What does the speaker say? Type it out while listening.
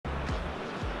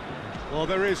Well,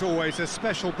 there is always a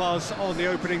special buzz on the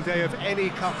opening day of any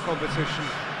cup competition.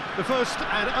 The first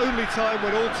and only time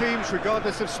when all teams,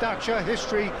 regardless of stature,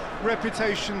 history,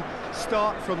 reputation,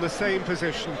 start from the same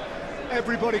position.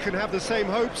 Everybody can have the same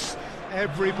hopes,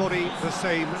 everybody the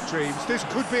same dreams. This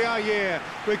could be our year.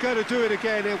 We're going to do it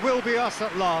again. It will be us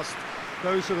at last.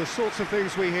 Those are the sorts of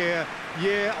things we hear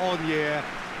year on year.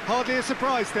 Hardly a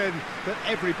surprise then that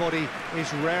everybody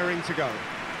is raring to go.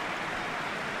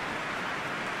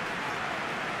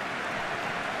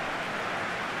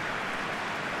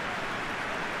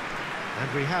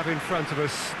 And we have in front of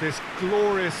us this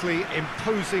gloriously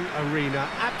imposing arena,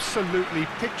 absolutely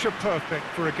picture perfect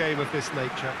for a game of this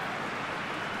nature.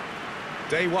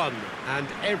 Day one, and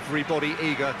everybody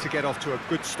eager to get off to a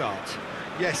good start.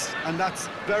 Yes, and that's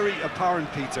very apparent,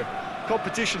 Peter.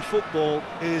 Competition football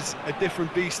is a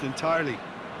different beast entirely,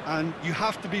 and you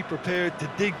have to be prepared to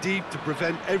dig deep to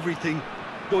prevent everything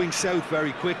going south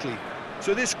very quickly.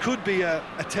 So this could be a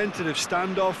tentative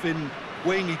standoff in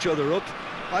weighing each other up.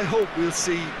 I hope we'll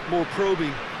see more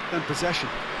probing than possession.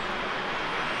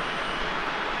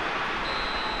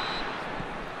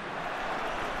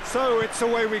 So it's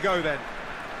away we go then.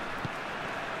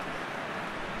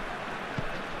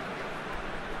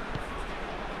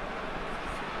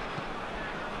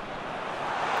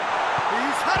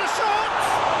 He's had a shot!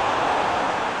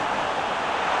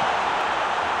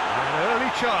 An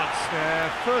early chance there,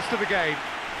 first of the game.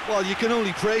 Well, you can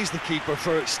only praise the keeper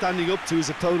for standing up to his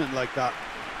opponent like that.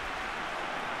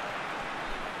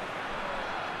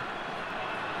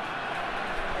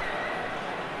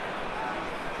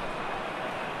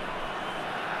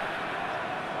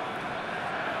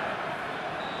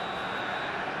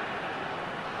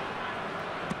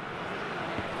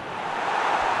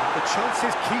 The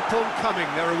chances keep on coming.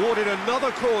 They're awarded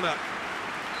another corner.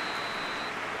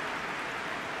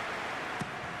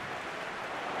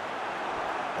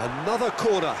 Another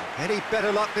corner. Any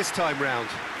better luck this time round?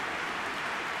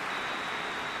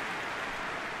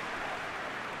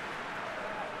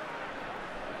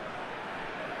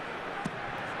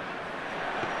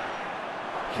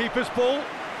 Keeper's ball.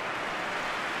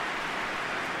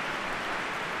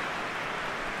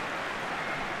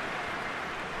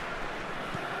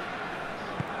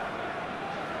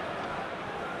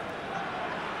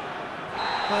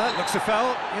 Looks a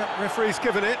foul. Yep, referee's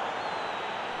given it.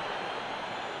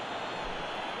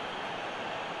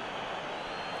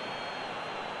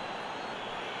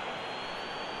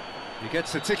 He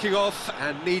gets the ticking off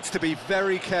and needs to be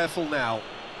very careful now.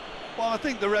 Well, I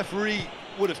think the referee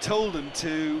would have told him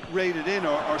to rate it in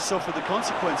or suffer the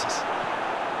consequences.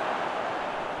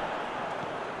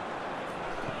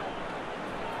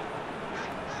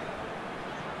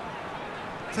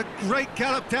 It's a great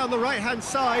gallop down the right-hand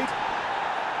side.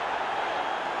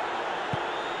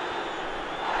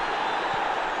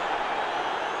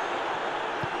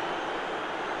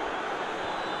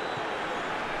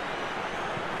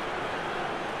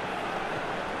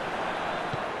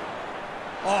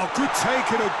 Oh, good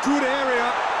take in a good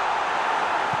area.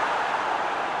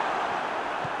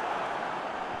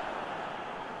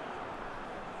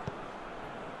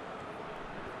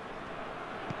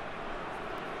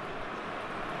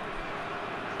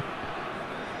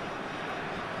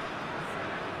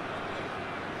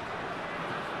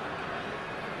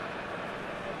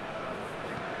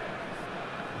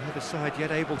 Neither side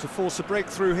yet able to force a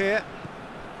breakthrough here.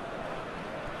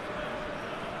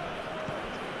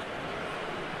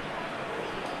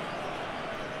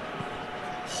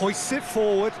 Hoists it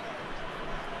forward. The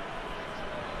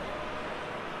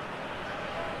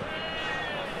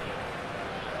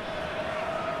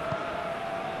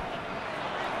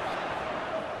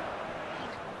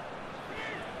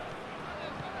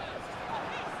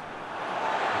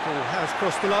ball has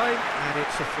crossed the line, and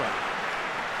it's a throw.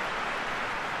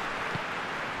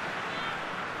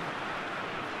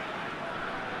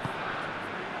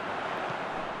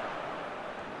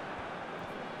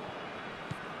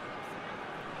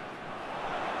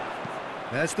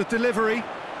 There's the delivery.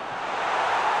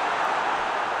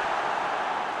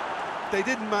 They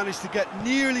didn't manage to get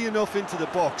nearly enough into the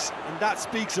box, and that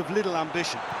speaks of little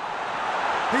ambition.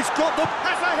 He's got the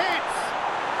pass a hit!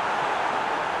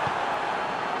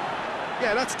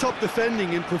 Yeah, that's top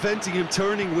defending and preventing him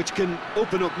turning, which can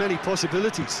open up many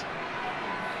possibilities.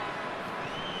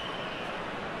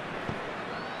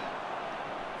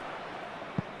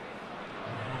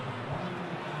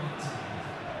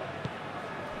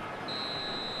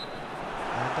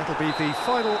 That'll be the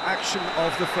final action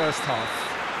of the first half.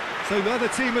 So neither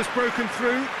team has broken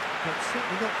through, but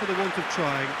certainly not for the want of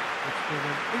trying. It's been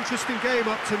an interesting game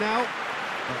up to now,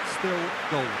 but still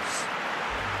goals.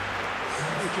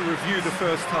 to review the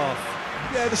first half.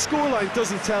 Yeah, the scoreline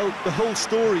doesn't tell the whole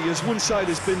story, as one side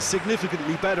has been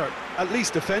significantly better, at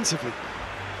least defensively.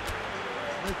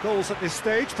 No goals at this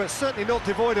stage, but certainly not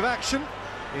devoid of action.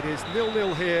 It is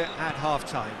 0-0 here at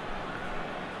half-time.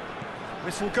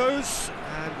 Whistle goes,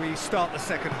 and we start the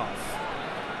second half.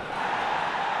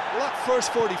 Well, that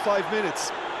first 45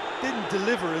 minutes didn't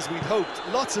deliver as we'd hoped.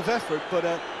 Lots of effort, but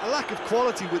a lack of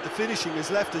quality with the finishing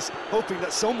has left us hoping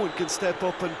that someone can step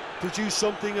up and produce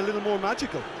something a little more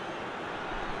magical.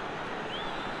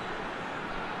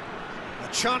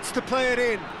 A chance to play it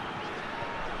in.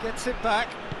 Gets it back.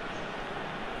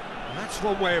 And that's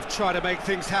one way of trying to make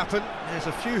things happen. There's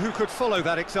a few who could follow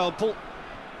that example.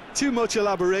 Too much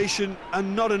elaboration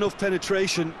and not enough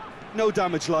penetration. No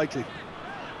damage likely.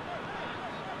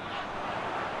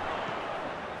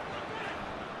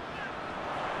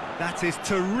 That is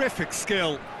terrific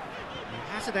skill.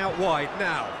 He has it out wide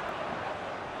now.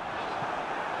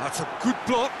 That's a good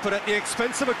block, but at the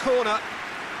expense of a corner.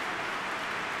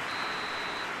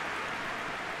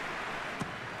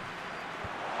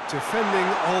 Defending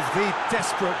of the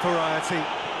desperate variety.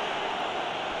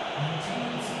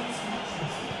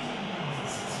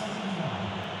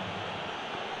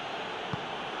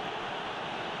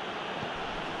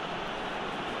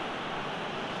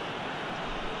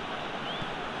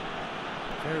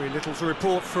 Very little to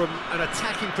report from an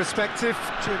attacking perspective.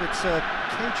 Jim, it's a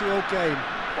cagey old game.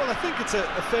 Well, I think it's a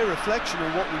fair reflection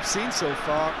on what we've seen so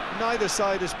far. Neither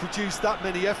side has produced that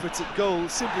many efforts at goal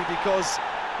simply because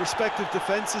respective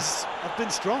defences have been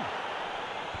strong.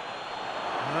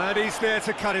 And he's there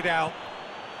to cut it out.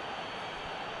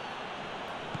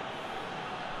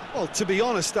 Well, to be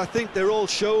honest, I think they're all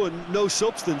show and no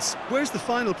substance. Where's the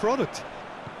final product?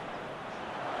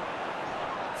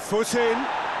 Foot in.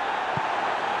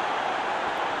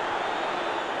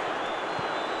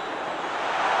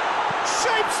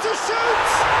 Shapes to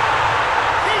shoot!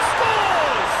 He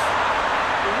scores!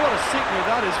 Well, what a sickener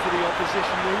that is for the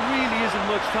opposition. There really isn't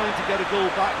much time to get a goal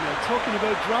back now. Talking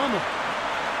about drama.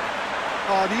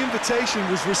 Oh, the invitation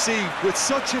was received with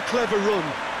such a clever run,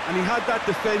 and he had that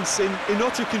defence in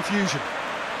utter confusion.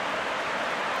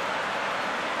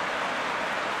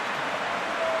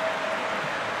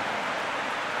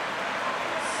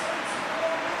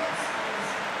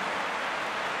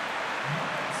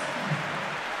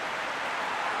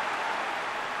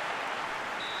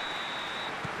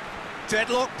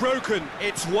 Deadlock broken,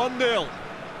 it's 1-0.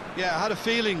 Yeah, I had a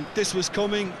feeling this was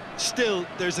coming. Still,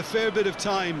 there's a fair bit of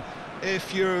time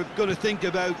if you're going to think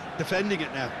about defending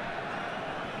it now.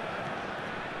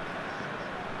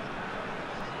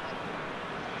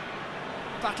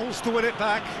 Battles to win it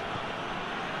back.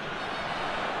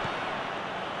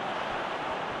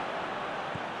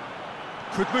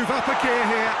 Could move up a gear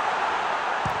here.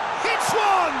 Hits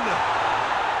one!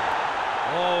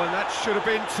 Oh, and that should have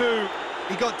been two.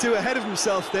 He got too ahead of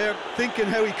himself there, thinking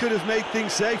how he could have made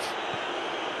things safe.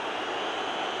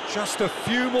 Just a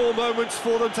few more moments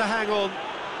for them to hang on.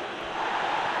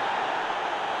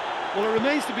 Well, it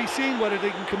remains to be seen whether they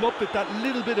can come up with that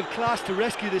little bit of class to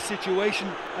rescue this situation,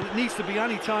 and it needs to be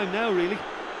any time now, really.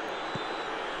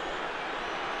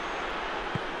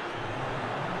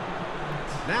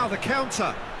 Now the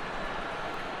counter.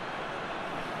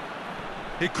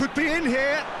 It could be in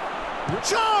here.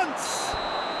 Chance!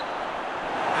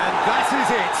 And that is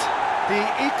it. The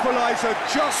equaliser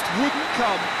just wouldn't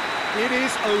come. It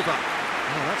is over.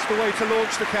 Well, that's the way to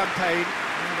launch the campaign.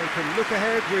 And they can look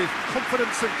ahead with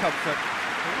confidence and comfort.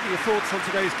 What are your thoughts on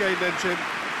today's game then, Jim?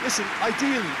 Listen,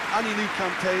 ideally, any new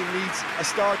campaign needs a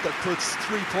start that puts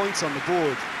 3 points on the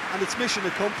board, and it's mission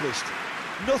accomplished.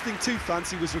 Nothing too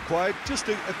fancy was required, just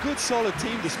a good solid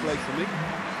team display for me.